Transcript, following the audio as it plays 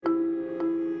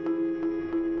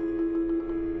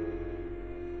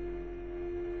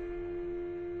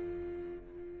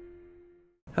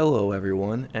Hello,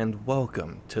 everyone, and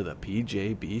welcome to the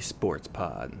PJB Sports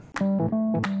Pod.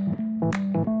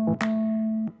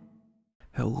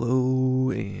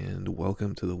 Hello, and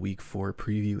welcome to the Week 4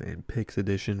 preview and picks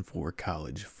edition for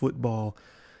college football.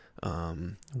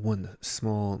 One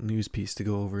small news piece to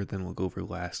go over, then we'll go over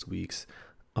last week's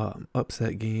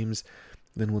upset games.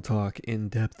 Then we'll talk in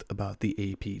depth about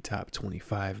the AP Top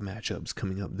 25 matchups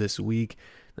coming up this week,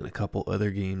 and a couple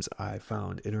other games I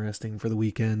found interesting for the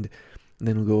weekend. And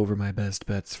then we'll go over my best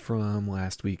bets from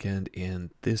last weekend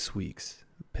and this week's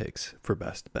picks for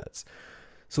best bets.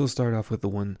 So we'll start off with the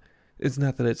one. It's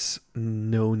not that it's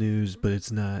no news, but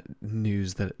it's not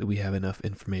news that we have enough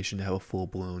information to have a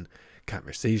full-blown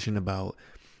conversation about.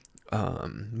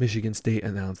 Michigan State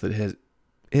announced that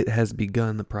it has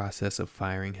begun the process of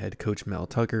firing head coach Mel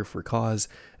Tucker for cause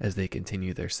as they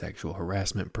continue their sexual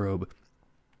harassment probe.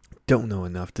 Don't know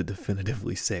enough to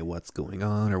definitively say what's going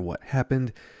on or what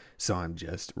happened, so I'm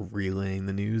just relaying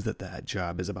the news that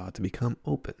job is about to become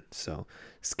open. So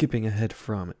skipping ahead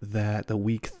from that, the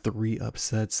week 3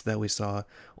 upsets that we saw,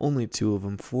 only 2 of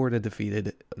them. Florida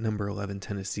defeated number 11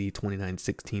 Tennessee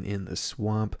 29-16 in the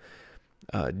Swamp.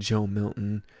 Joe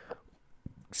Milton,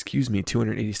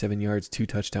 287 yards, 2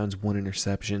 touchdowns, 1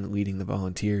 interception, leading the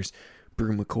Volunteers.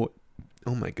 Brew McCoy,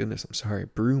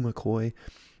 Brew McCoy,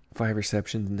 5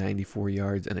 receptions, 94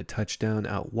 yards, and a touchdown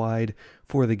out wide.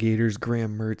 For the Gators,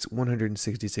 Graham Mertz,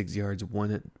 166 yards,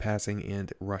 1 passing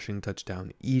and rushing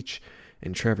touchdown each.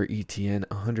 And Trevor Etienne,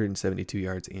 172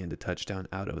 yards and a touchdown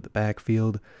out of the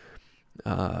backfield.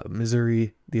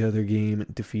 Missouri, the other game,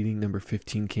 defeating number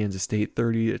 15 Kansas State,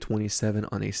 30-27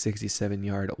 on a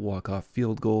 67-yard walk-off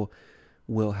field goal.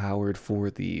 Will Howard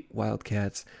for the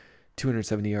Wildcats,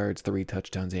 270 yards, 3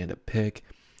 touchdowns, and a pick.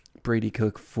 Brady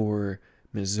Cook for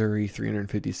Missouri,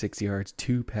 356 yards,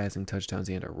 2 passing touchdowns,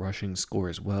 and a rushing score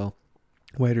as well.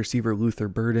 Wide receiver Luther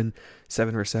Burden,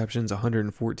 7 receptions,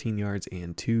 114 yards,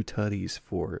 and 2 tutties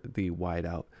for the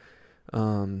wideout.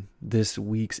 This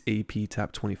week's AP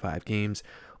Top 25 games,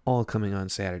 all coming on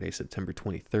Saturday, September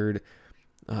 23rd.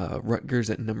 Rutgers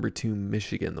at number 2,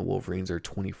 Michigan. The Wolverines are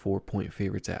 24-point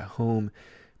favorites at home.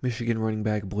 Michigan running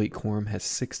back Blake Corum has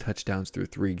 6 touchdowns through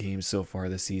 3 games so far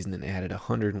this season and added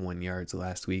 101 yards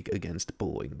last week against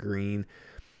Bowling Green.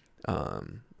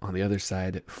 On the other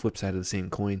side, flip side of the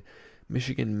same coin,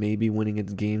 Michigan may be winning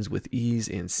its games with ease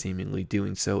and seemingly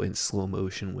doing so in slow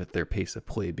motion with their pace of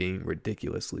play being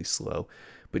ridiculously slow.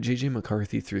 But J.J.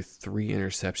 McCarthy threw 3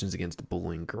 interceptions against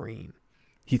Bowling Green.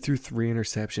 He threw 3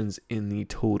 interceptions in the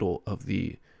total of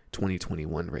the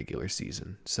 2021 regular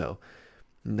season. So,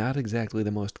 not exactly the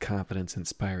most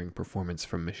confidence-inspiring performance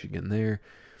from Michigan there.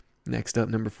 Next up,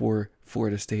 number 4,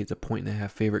 Florida State's a 1.5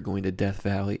 favorite going to Death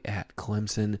Valley at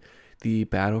Clemson. The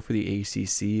battle for the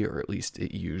ACC, or at least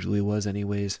it usually was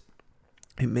anyways,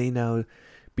 it may now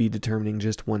be determining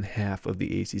just one half of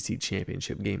the ACC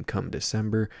championship game come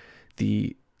December.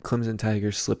 The Clemson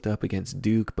Tigers slipped up against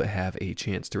Duke, but have a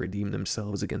chance to redeem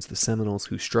themselves against the Seminoles,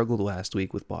 who struggled last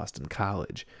week with Boston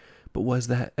College. But was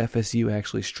that FSU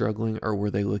actually struggling, or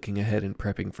were they looking ahead and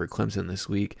prepping for Clemson this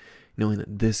week, knowing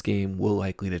that this game will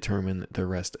likely determine the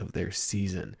rest of their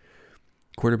season?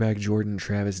 Quarterback Jordan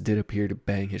Travis did appear to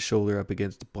bang his shoulder up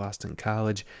against Boston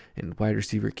College, and wide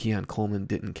receiver Keon Coleman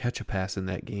didn't catch a pass in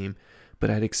that game, but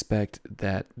I'd expect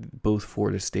that both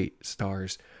Florida State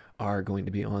stars are going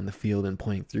to be on the field and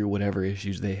playing through whatever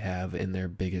issues they have in their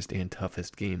biggest and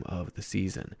toughest game of the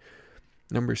season.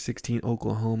 Number 16,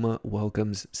 Oklahoma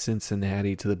welcomes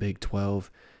Cincinnati to the Big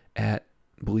 12 at,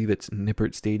 I believe it's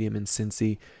Nippert Stadium in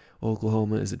Cincy.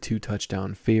 Oklahoma is a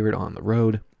 2-touchdown favorite on the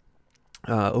road.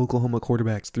 Oklahoma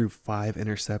quarterbacks threw 5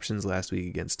 interceptions last week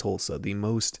against Tulsa, the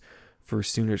most for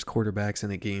Sooners quarterbacks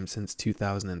in a game since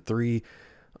 2003.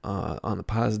 On the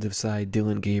positive side,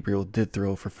 Dylan Gabriel did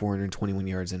throw for 421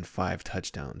 yards and 5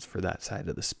 touchdowns for that side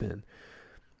of the spin.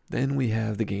 Then we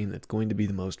have the game that's going to be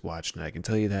the most watched, and I can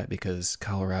tell you that because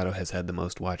Colorado has had the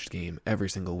most watched game every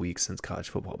single week since college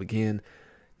football began.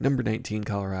 Number 19,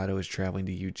 Colorado is traveling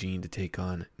to Eugene to take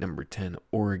on number 10,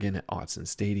 Oregon at Autzen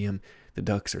Stadium. The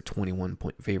Ducks are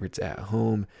 21-point favorites at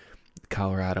home.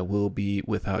 Colorado will be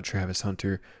without Travis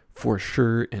Hunter for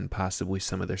sure, and possibly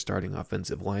some of their starting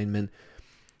offensive linemen.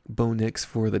 Bo Nix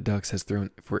for the Ducks has thrown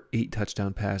for 8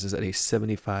 touchdown passes at a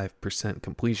 75%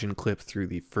 completion clip through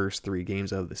the first 3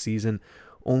 games of the season.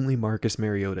 Only Marcus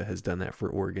Mariota has done that for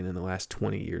Oregon in the last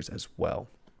 20 years as well.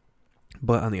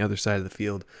 But on the other side of the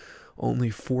field,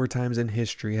 only 4 times in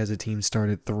history has a team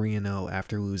started 3-0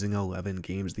 after losing 11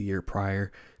 games the year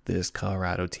prior. This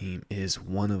Colorado team is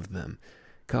one of them.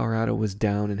 Colorado was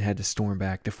down and had to storm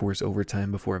back to force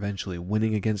overtime before eventually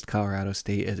winning against Colorado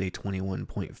State as a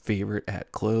 21-point favorite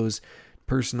at close.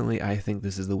 Personally, I think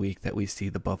this is the week that we see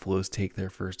the Buffaloes take their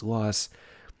first loss.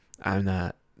 I'm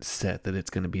not set that it's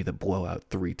going to be the blowout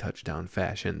 3-touchdown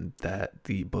fashion that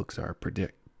the books are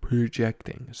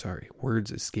projecting. Sorry,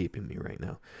 words escaping me right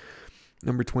now.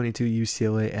 Number 22,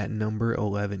 UCLA at number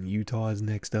 11. Utah is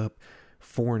next up.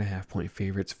 4.5-point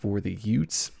favorites for the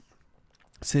Utes.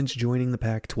 Since joining the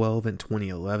Pac-12 in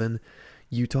 2011,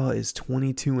 Utah is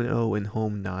 22-0 in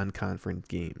home non-conference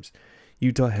games.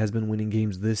 Utah has been winning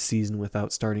games this season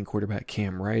without starting quarterback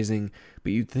Cam Rising,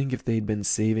 but you'd think if they'd been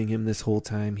saving him this whole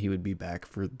time, he would be back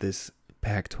for this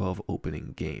Pac-12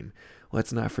 opening game.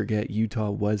 Let's not forget,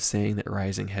 Utah was saying that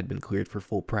Rising had been cleared for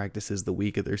full practices the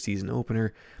week of their season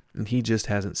opener, and he just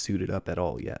hasn't suited up at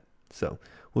all yet. So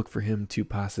look for him to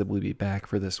possibly be back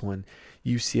for this one.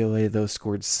 UCLA, though,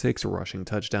 scored 6 rushing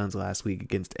touchdowns last week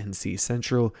against NC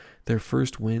Central, their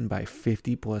first win by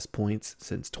 50-plus points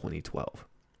since 2012.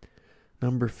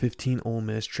 Number 15, Ole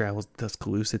Miss travels to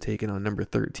Tuscaloosa, taking on number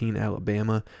 13,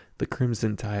 Alabama. The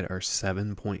Crimson Tide are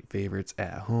 7-point favorites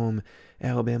at home.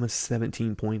 Alabama's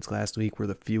 17 points last week were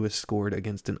the fewest scored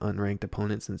against an unranked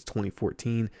opponent since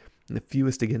 2014, and the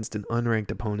fewest against an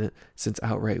unranked opponent since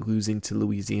outright losing to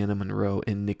Louisiana Monroe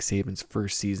in Nick Saban's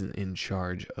first season in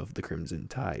charge of the Crimson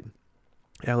Tide.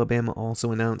 Alabama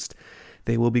also announced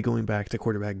they will be going back to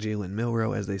quarterback Jalen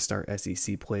Milroe as they start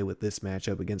SEC play with this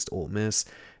matchup against Ole Miss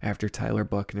after Tyler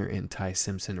Buchner and Ty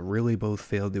Simpson really both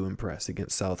failed to impress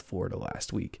against South Florida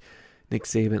last week. Nick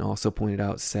Saban also pointed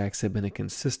out sacks have been a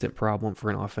consistent problem for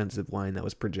an offensive line that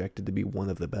was projected to be one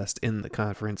of the best in the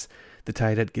conference. The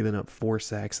Tide had given up 4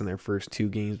 sacks in their first 2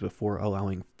 games before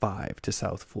allowing 5 to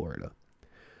South Florida.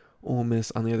 Ole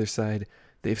Miss, on the other side,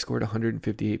 they've scored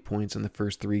 158 points in the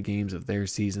first 3 games of their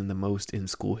season, the most in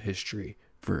school history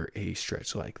for a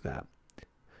stretch like that.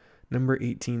 Number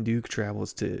 18, Duke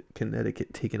travels to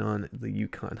Connecticut, taking on the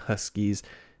UConn Huskies.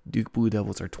 Duke Blue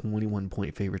Devils are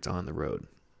 21-point favorites on the road.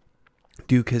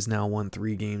 Duke has now won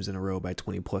 3 games in a row by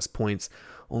 20-plus points,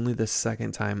 only the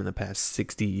second time in the past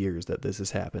 60 years that this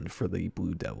has happened for the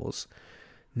Blue Devils.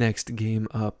 Next game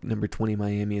up, number 20,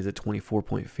 Miami is a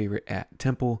 24-point favorite at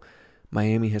Temple.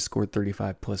 Miami has scored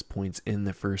 35-plus points in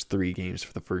the first 3 games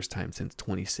for the first time since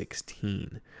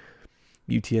 2016.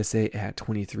 UTSA at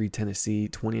 23, Tennessee,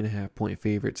 20.5-point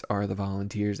favorites are the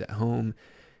Volunteers at home.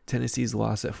 Tennessee's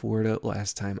loss at Florida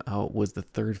last time out was the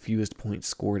 3rd fewest points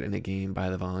scored in a game by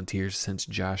the Volunteers since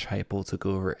Josh Heupel took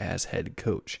over as head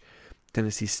coach.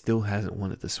 Tennessee still hasn't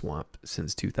won at the Swamp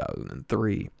since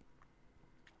 2003.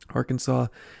 Arkansas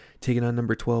taking on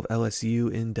number 12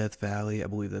 LSU in Death Valley. I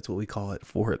believe that's what we call it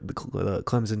for the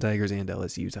Clemson Tigers and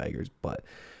LSU Tigers, but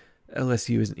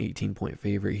LSU is an 18-point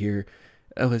favorite here.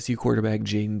 LSU quarterback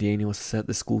Jaden Daniels set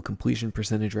the school completion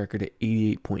percentage record at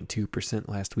 88.2%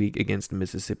 last week against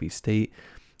Mississippi State.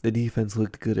 The defense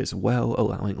looked good as well,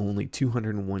 allowing only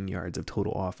 201 yards of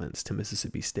total offense to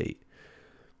Mississippi State.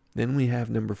 Then we have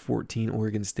number 14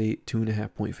 Oregon State,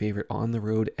 2.5-point favorite on the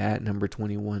road at number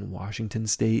 21 Washington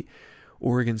State.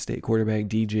 Oregon State quarterback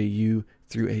DJU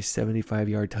threw a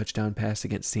 75-yard touchdown pass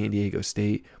against San Diego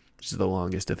State, which is the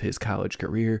longest of his college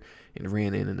career, and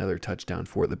ran in another touchdown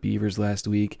for the Beavers last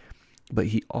week. But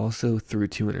he also threw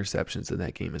 2 interceptions in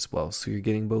that game as well, so you're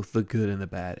getting both the good and the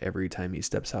bad every time he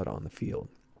steps out on the field.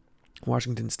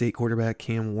 Washington State quarterback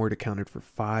Cam Ward accounted for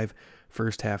 5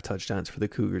 first-half touchdowns for the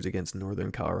Cougars against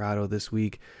Northern Colorado this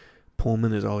week.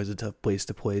 Pullman is always a tough place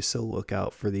to play, so look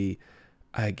out for the,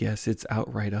 I guess it's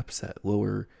outright upset,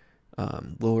 lower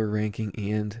ranking,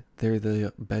 and they're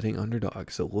the betting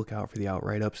underdog, so look out for the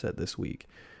outright upset this week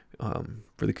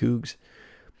for the Cougs.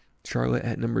 Charlotte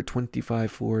at number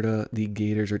 25, Florida. The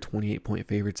Gators are 28-point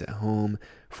favorites at home.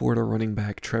 Florida running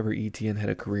back Trevor Etienne had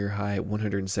a career-high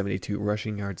 172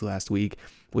 rushing yards last week,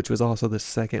 which was also the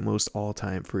second most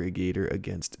all-time for a Gator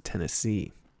against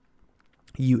Tennessee.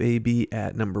 UAB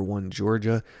at number 1,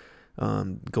 Georgia.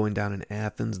 Going down in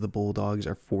Athens, the Bulldogs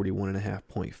are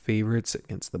 41.5-point favorites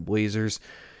against the Blazers.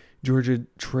 Georgia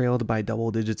trailed by double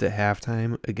digits at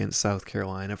halftime against South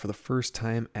Carolina for the first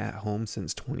time at home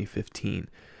since 2015.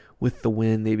 With the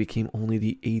win, they became only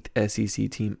the 8th SEC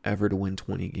team ever to win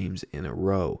 20 games in a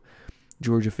row.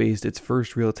 Georgia faced its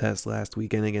first real test last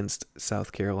weekend against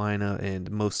South Carolina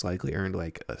and most likely earned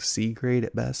like a C grade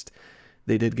at best.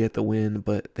 They did get the win,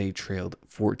 but they trailed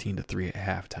 14-3 at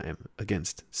halftime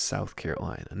against South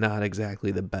Carolina. Not exactly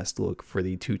the best look for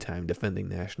the 2-time defending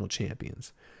national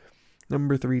champions.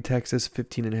 Number 3, Texas,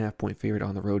 15.5-point favorite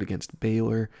on the road against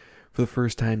Baylor. For the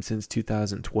first time since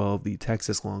 2012, the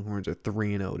Texas Longhorns are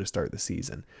 3-0 to start the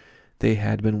season. they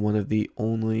had been one of the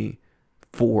only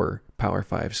 4 Power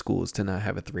 5 schools to not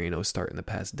have a 3-0 start in the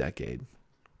past decade.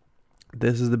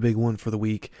 This is the big one for the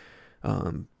week.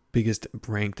 Biggest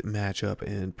ranked matchup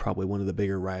and probably one of the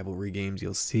bigger rivalry games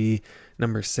you'll see.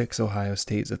 Number 6, Ohio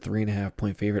State is a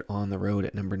 3.5-point favorite on the road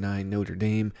at number 9, Notre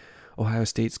Dame. Ohio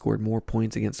State scored more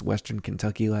points against Western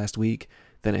Kentucky last week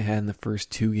than it had in the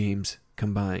first 2 games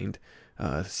combined.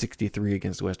 63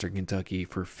 against Western Kentucky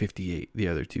for 58 the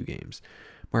other 2 games.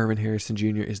 Marvin Harrison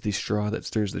Jr. is the straw that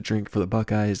stirs the drink for the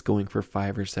Buckeyes, going for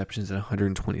 5 receptions and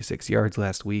 126 yards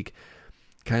last week.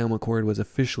 Kyle McCord was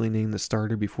officially named the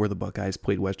starter before the Buckeyes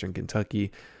played Western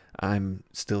Kentucky. I'm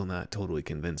still not totally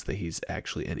convinced that he's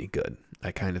actually any good.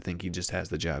 I kind of think he just has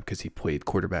the job because he played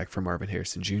quarterback for Marvin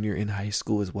Harrison Jr. in high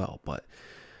school as well. But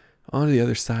on the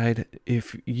other side,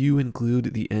 if you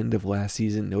include the end of last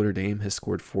season, Notre Dame has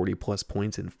scored 40-plus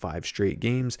points in 5 straight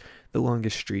games, the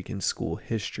longest streak in school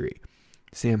history.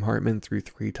 Sam Hartman threw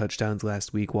 3 touchdowns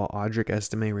last week, while Audric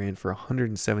Estime ran for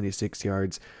 176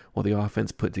 yards, while the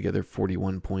offense put together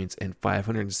 41 points and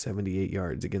 578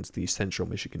 yards against the Central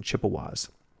Michigan Chippewas.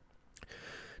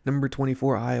 Number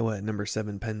 24, Iowa at number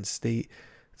 7, Penn State.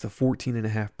 It's a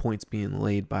 14.5 points being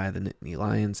laid by the Nittany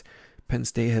Lions. Penn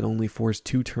State had only forced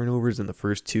 2 turnovers in the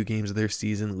first 2 games of their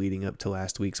season leading up to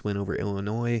last week's win over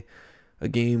Illinois, a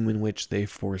game in which they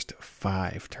forced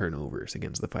 5 turnovers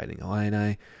against the Fighting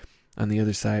Illini. On the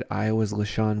other side, Iowa's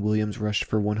LaShawn Williams rushed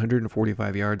for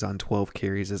 145 yards on 12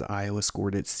 carries as Iowa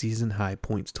scored its season-high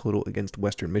points total against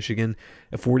Western Michigan,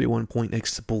 a 41-point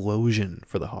explosion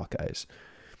for the Hawkeyes.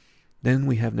 Then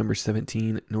we have number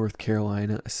 17, North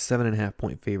Carolina, a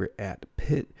 7.5-point favorite at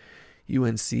Pitt.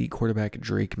 UNC quarterback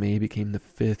Drake May became the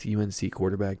 5th UNC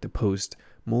quarterback to post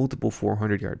multiple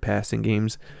 400-yard passing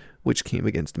games, which came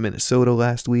against Minnesota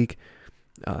last week.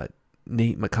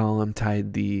 Nate McCollum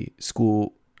tied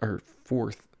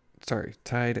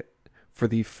for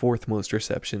the 4th most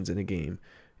receptions in a game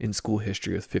in school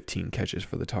history with 15 catches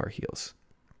for the Tar Heels.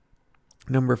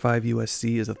 Number 5,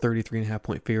 USC is a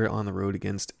 33.5-point favorite on the road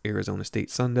against Arizona State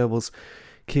Sun Devils.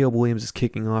 Caleb Williams is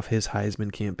kicking off his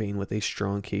Heisman campaign with a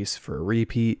strong case for a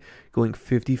repeat, going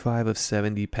 55 of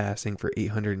 70 passing for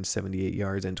 878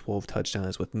 yards and 12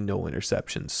 touchdowns with no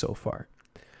interceptions so far.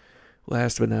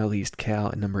 Last but not least, Cal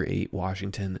at number 8,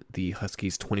 Washington, the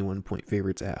Huskies 21-point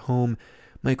favorites at home.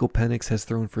 Michael Penix has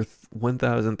thrown for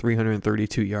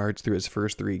 1,332 yards through his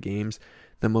first 3 games,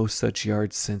 the most such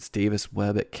yards since Davis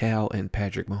Webb at Cal and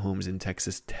Patrick Mahomes in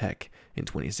Texas Tech in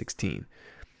 2016.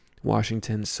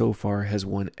 Washington so far has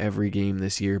won every game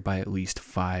this year by at least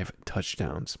 5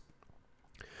 touchdowns.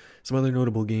 Some other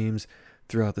notable games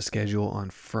throughout the schedule on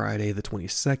Friday the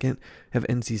 22nd have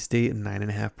NC State, a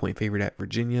 9.5-point favorite at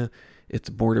Virginia. It's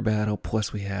a border battle,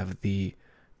 plus we have the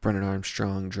Brennan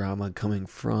Armstrong drama coming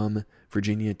from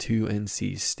Virginia to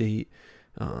NC State.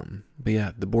 But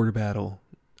yeah, the border battle,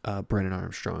 Brennan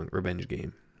Armstrong revenge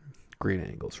game. Great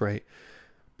angles, right?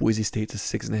 Boise State's a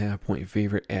 6.5-point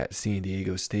favorite at San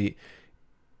Diego State.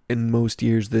 In most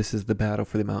years, this is the battle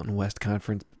for the Mountain West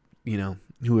Conference. You know,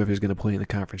 whoever's going to play in the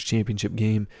conference championship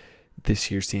game.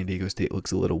 This year, San Diego State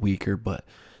looks a little weaker, but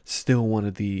still one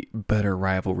of the better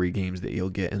rivalry games that you'll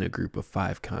get in a group of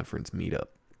 5 conference meetup.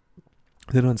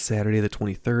 Then on Saturday the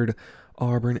 23rd,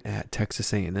 Auburn at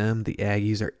Texas A&M. The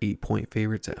Aggies are 8-point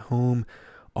favorites at home.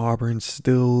 Auburn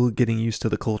still getting used to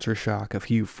the culture shock of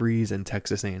Hugh Freeze, and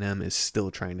Texas A&M is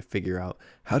still trying to figure out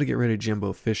how to get rid of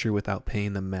Jimbo Fisher without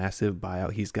paying the massive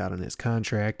buyout he's got on his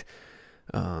contract.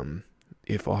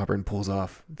 If Auburn pulls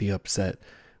off the upset,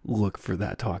 look for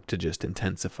that talk to just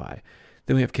intensify.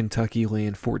 Then we have Kentucky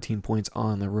laying 14 points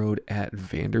on the road at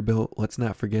Vanderbilt. Let's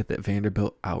not forget that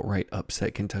Vanderbilt outright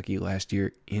upset Kentucky last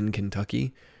year in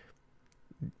Kentucky.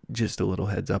 Just a little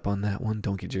heads up on that one.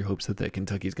 Don't get your hopes up that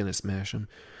Kentucky's going to smash them.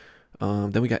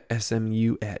 Then we got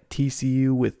SMU at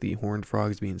TCU with the Horned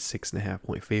Frogs being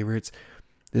 6.5-point favorites.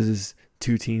 This is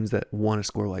 2 teams that want to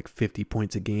score like 50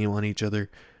 points a game on each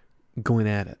other going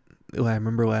at it. I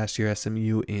remember last year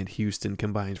SMU and Houston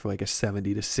combined for like a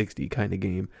 70-60 kind of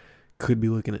game. Could be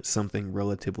looking at something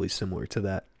relatively similar to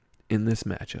that in this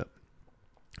matchup.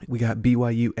 We got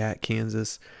BYU at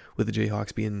Kansas with the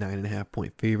Jayhawks being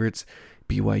 9.5-point favorites.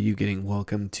 BYU getting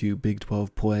welcome to Big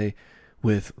 12 play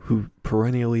with who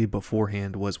perennially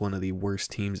beforehand was one of the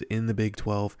worst teams in the Big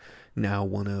 12, now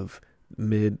one of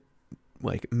mid-level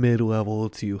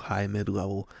to high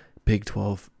mid-level Big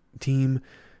 12 team.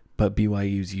 But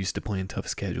BYU's used to playing tough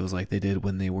schedules like they did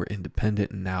when they were independent,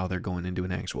 and now they're going into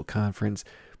an actual conference.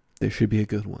 This should be a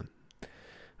good one.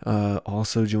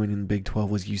 Also joining the Big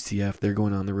 12 was UCF. They're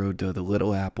going on the road to the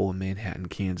Little Apple in Manhattan,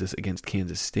 Kansas against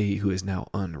Kansas State, who is now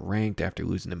unranked after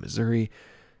losing to Missouri.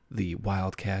 The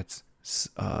Wildcats,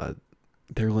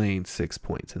 they're laying 6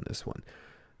 points in this one.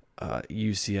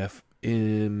 UCF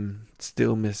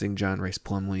still missing John Rice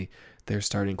Plumlee, their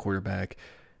starting quarterback.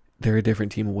 They're a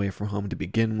different team away from home to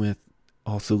begin with,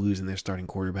 also losing their starting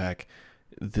quarterback.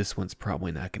 This one's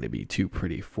probably not going to be too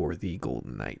pretty for the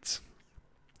Golden Knights.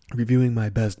 Reviewing my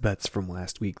best bets from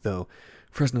last week, though,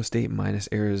 Fresno State minus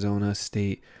Arizona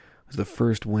State was the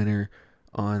first winner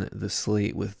on the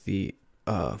slate, with the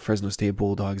Fresno State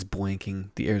Bulldogs blanking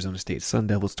the Arizona State Sun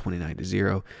Devils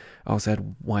 29-0. I also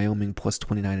had Wyoming plus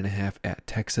 29.5 at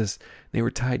Texas. They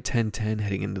were tied 10-10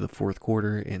 heading into the fourth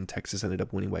quarter, and Texas ended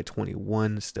up winning by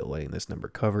 21, still letting this number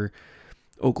cover.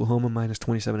 Oklahoma minus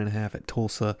 27.5 at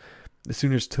Tulsa. The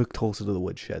Sooners took Tulsa to the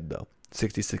woodshed, though.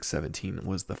 66-17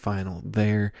 was the final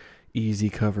there. Easy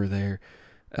cover there.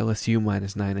 LSU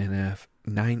minus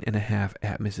 9.5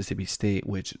 at Mississippi State,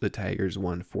 which the Tigers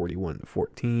won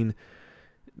 41-14.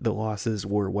 The losses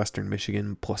were Western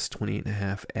Michigan plus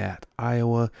 28.5 at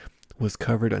Iowa. Was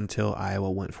covered until Iowa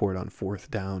went for it on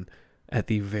fourth down at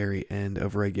the very end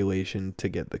of regulation to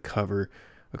get the cover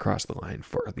across the line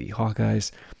for the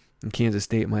Hawkeyes. And Kansas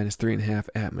State minus 3.5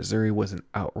 at Missouri was an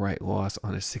outright loss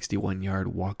on a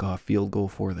 61-yard walk-off field goal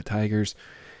for the Tigers.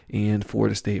 And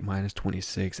Florida State minus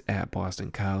 26 at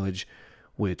Boston College,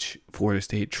 which Florida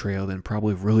State trailed and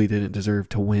probably really didn't deserve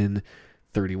to win.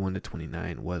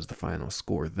 31-29 was the final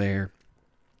score there.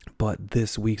 But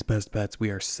this week's best bets, we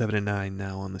are 7-9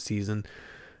 now on the season.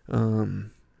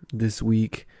 This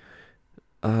week,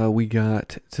 we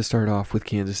got to start off with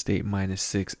Kansas State minus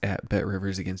 6 at Bet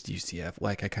Rivers against UCF.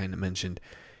 Like I kind of mentioned,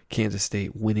 Kansas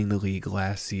State winning the league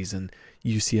last season.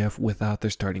 UCF without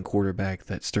their starting quarterback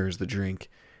that stirs the drink,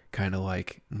 kind of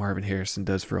like Marvin Harrison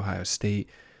does for Ohio State.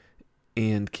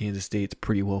 And Kansas State's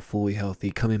pretty well fully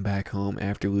healthy, coming back home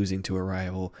after losing to a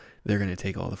rival. They're going to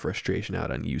take all the frustration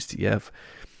out on UCF.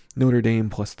 Notre Dame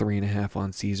plus 3.5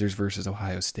 on Caesars versus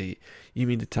Ohio State. You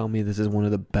mean to tell me this is one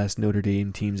of the best Notre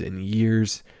Dame teams in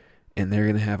years, and they're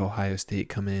going to have Ohio State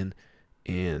come in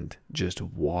and just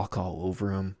walk all over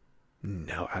them?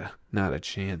 No, not a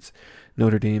chance.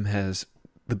 Notre Dame has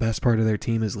the best part of their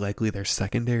team is likely their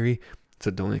secondary,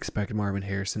 so don't expect Marvin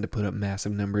Harrison to put up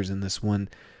massive numbers in this one.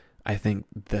 I think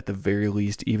that at the very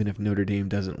least, even if Notre Dame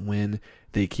doesn't win,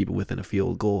 they keep it within a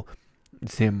field goal.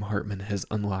 Sam Hartman has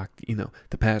unlocked,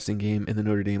 the passing game in the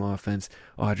Notre Dame offense.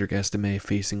 Audric Estime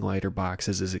facing lighter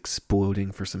boxes is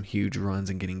exploding for some huge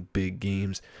runs and getting big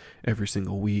games every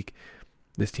single week.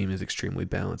 This team is extremely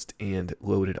balanced and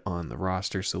loaded on the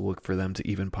roster, so look for them to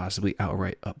even possibly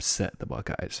outright upset the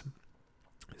Buckeyes.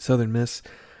 Southern Miss,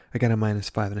 I got a minus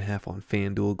 5.5 on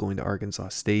FanDuel going to Arkansas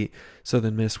State.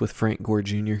 Southern Miss with Frank Gore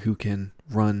Jr., who can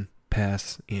run,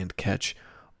 pass, and catch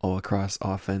all across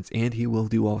offense, and he will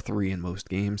do all three in most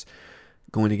games.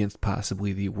 Going against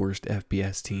possibly the worst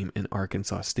FBS team in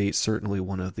Arkansas State, certainly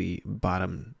one of the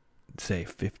bottom, say,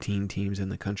 15 teams in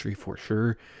the country for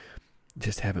sure.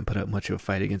 Just haven't put up much of a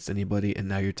fight against anybody, and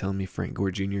now you're telling me Frank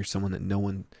Gore Jr., someone that no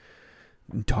one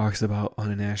talks about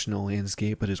on a national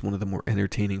landscape, but is one of the more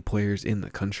entertaining players in the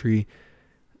country,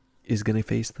 is going to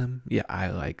face them? Yeah,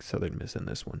 I like Southern Miss in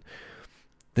this one.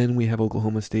 Then we have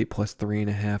Oklahoma State plus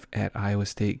 3.5 at Iowa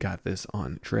State. Got this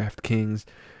on DraftKings.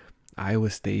 Iowa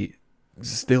State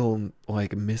still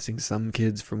missing some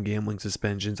kids from gambling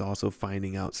suspensions, also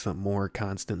finding out some more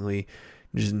constantly,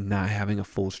 just not having a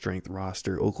full strength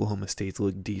roster. Oklahoma State's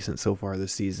looked decent so far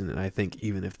this season, and I think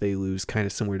even if they lose, kind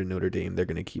of similar to Notre Dame, they're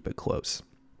going to keep it close.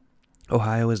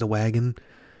 Ohio is a wagon,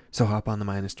 so hop on the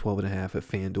minus 12.5 at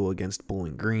FanDuel against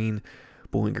Bowling Green.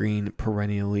 Bowling Green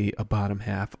perennially a bottom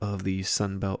half of the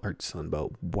Sun Belt.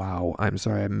 Wow, I'm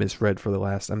sorry, I misread for the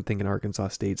last. I'm thinking Arkansas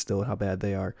State still, how bad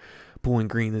they are. Bowling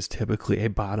Green is typically a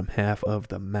bottom half of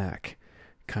the MAC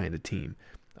kind of team.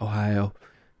 Ohio,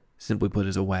 simply put,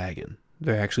 is a wagon.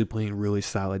 They're actually playing really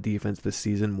solid defense this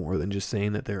season, more than just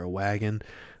saying that they're a wagon.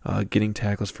 Getting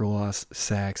tackles for loss,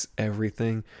 sacks,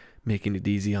 everything, making it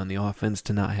easy on the offense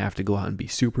to not have to go out and be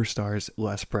superstars,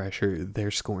 less pressure, they're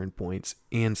scoring points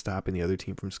and stopping the other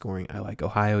team from scoring. I like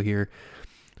Ohio here.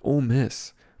 Ole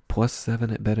Miss, plus 7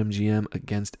 at BetMGM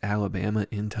against Alabama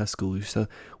in Tuscaloosa.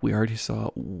 We already saw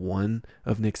one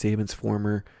of Nick Saban's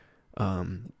former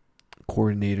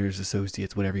coordinators,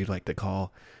 associates, whatever you'd like to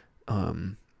call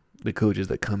the coaches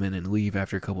that come in and leave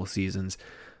after a couple seasons.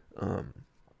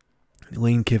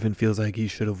 Lane Kiffin feels like he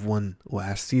should have won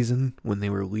last season when they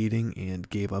were leading and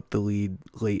gave up the lead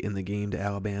late in the game to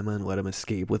Alabama and let them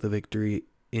escape with a victory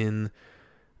in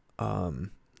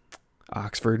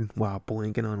Oxford. Wow,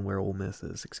 blanking on where Ole Miss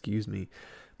is, excuse me.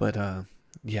 But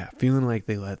yeah, feeling like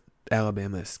they let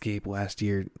Alabama escape last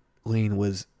year. Lane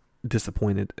was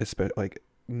disappointed,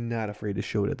 not afraid to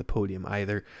show it at the podium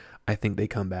either. I think they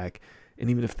come back, and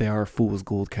even if they are a fool's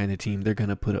gold kind of team, they're going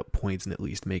to put up points and at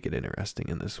least make it interesting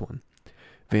in this one.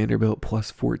 Vanderbilt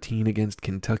plus 14 against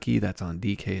Kentucky. That's on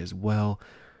DK as well.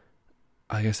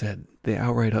 Like I said, they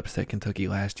outright upset Kentucky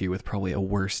last year with probably a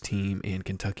worse team and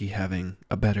Kentucky having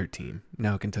a better team.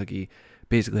 Now Kentucky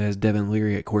basically has Devin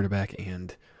Leary at quarterback,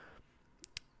 and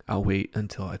I'll wait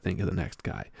until I think of the next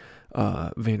guy.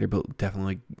 Vanderbilt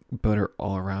definitely better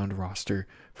all-around roster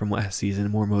from last season,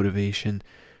 more motivation.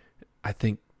 I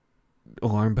think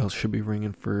alarm bells should be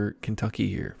ringing for Kentucky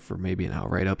here for maybe an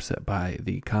outright upset by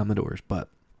the Commodores. But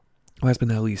last but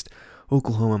not least,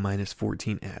 Oklahoma minus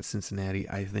 14 at Cincinnati.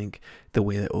 I think the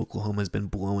way that Oklahoma has been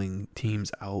blowing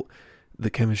teams out, the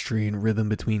chemistry and rhythm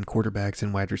between quarterbacks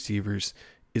and wide receivers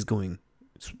is going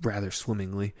rather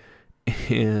swimmingly.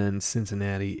 And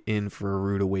Cincinnati in for a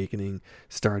rude awakening,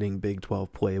 starting Big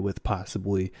 12 play with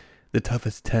possibly the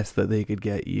toughest test that they could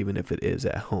get, even if it is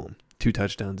at home. 2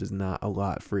 touchdowns is not a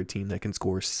lot for a team that can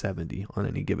score 70 on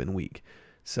any given week.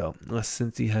 So unless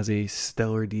Cincy has a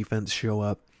stellar defense show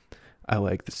up, I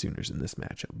like the Sooners in this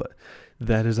matchup. But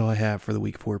that is all I have for the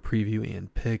Week 4 preview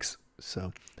and picks.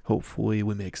 So hopefully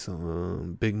we make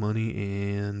some big money,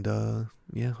 and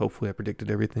hopefully I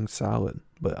predicted everything solid.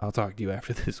 But I'll talk to you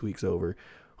after this week's over.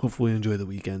 Hopefully you enjoy the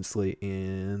weekend slate,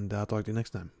 and I'll talk to you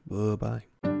next time.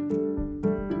 Bye-bye.